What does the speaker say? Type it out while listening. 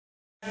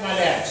My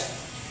legs.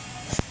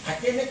 I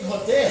can make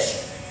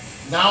rotation.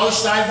 Now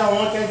start the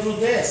one can do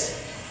this.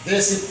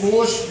 This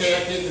push,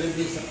 then I can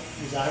release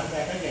his arm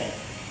back again.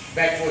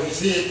 Back for his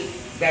hip,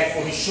 back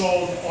for his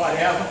shoulder,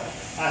 whatever.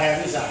 I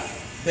have his arm.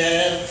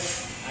 Then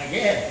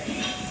again.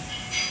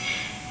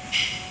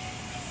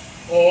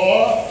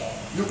 Or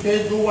you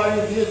can do what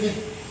you did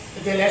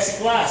in the last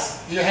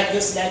class. You have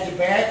this leg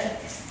back,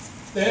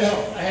 then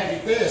I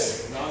have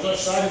this. Now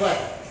just start by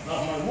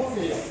normal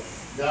move here.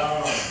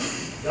 Down.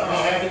 Don't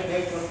have it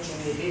take come to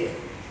me here.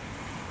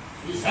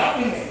 He's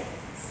helping me.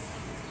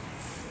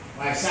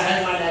 But if I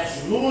have my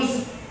legs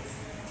loose,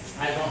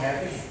 I don't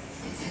have it.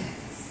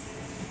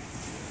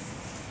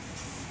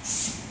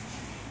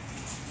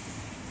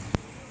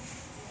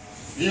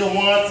 You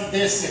want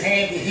this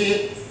hand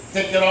here,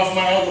 take it off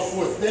my other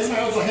foot. Then my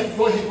other hand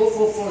go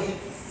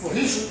for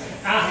his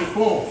arm,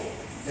 boom.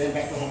 Then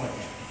back to home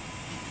again.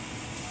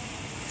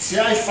 See,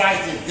 I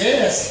fight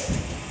this,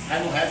 I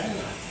don't have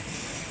enough.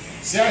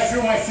 See, I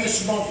feel my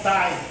fist don't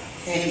tie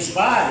in his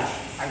body,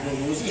 I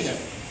don't lose him.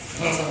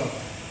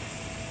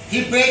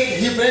 He break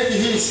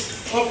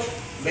his, up,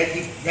 make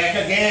it back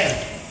again.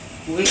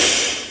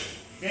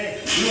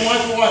 Okay, you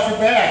want to walk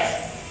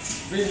back,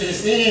 bring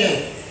this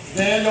in,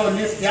 then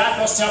you lift up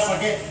yourself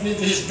again, bring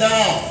this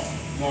down.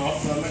 Now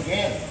from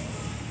again.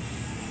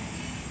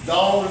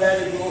 Don't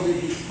let it go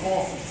with his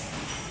confident.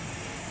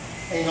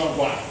 Ain't no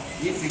guard.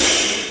 If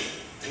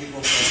he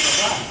will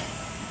come.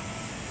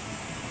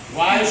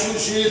 Why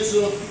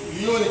Jiu-Jitsu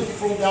unity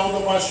from the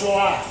elbow martial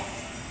art?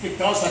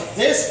 Because of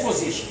this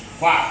position.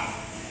 Why?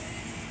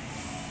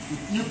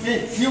 You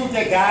can kill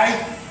the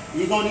guy,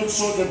 you don't need to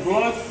show the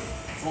blood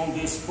from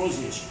this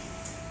position.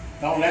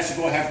 Now let's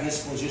go have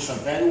this position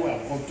very well.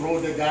 Control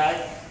the guy,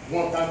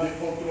 one time you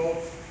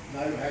control,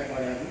 now you have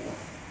whatever you want.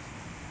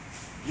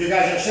 You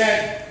guys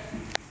understand?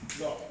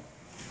 Go.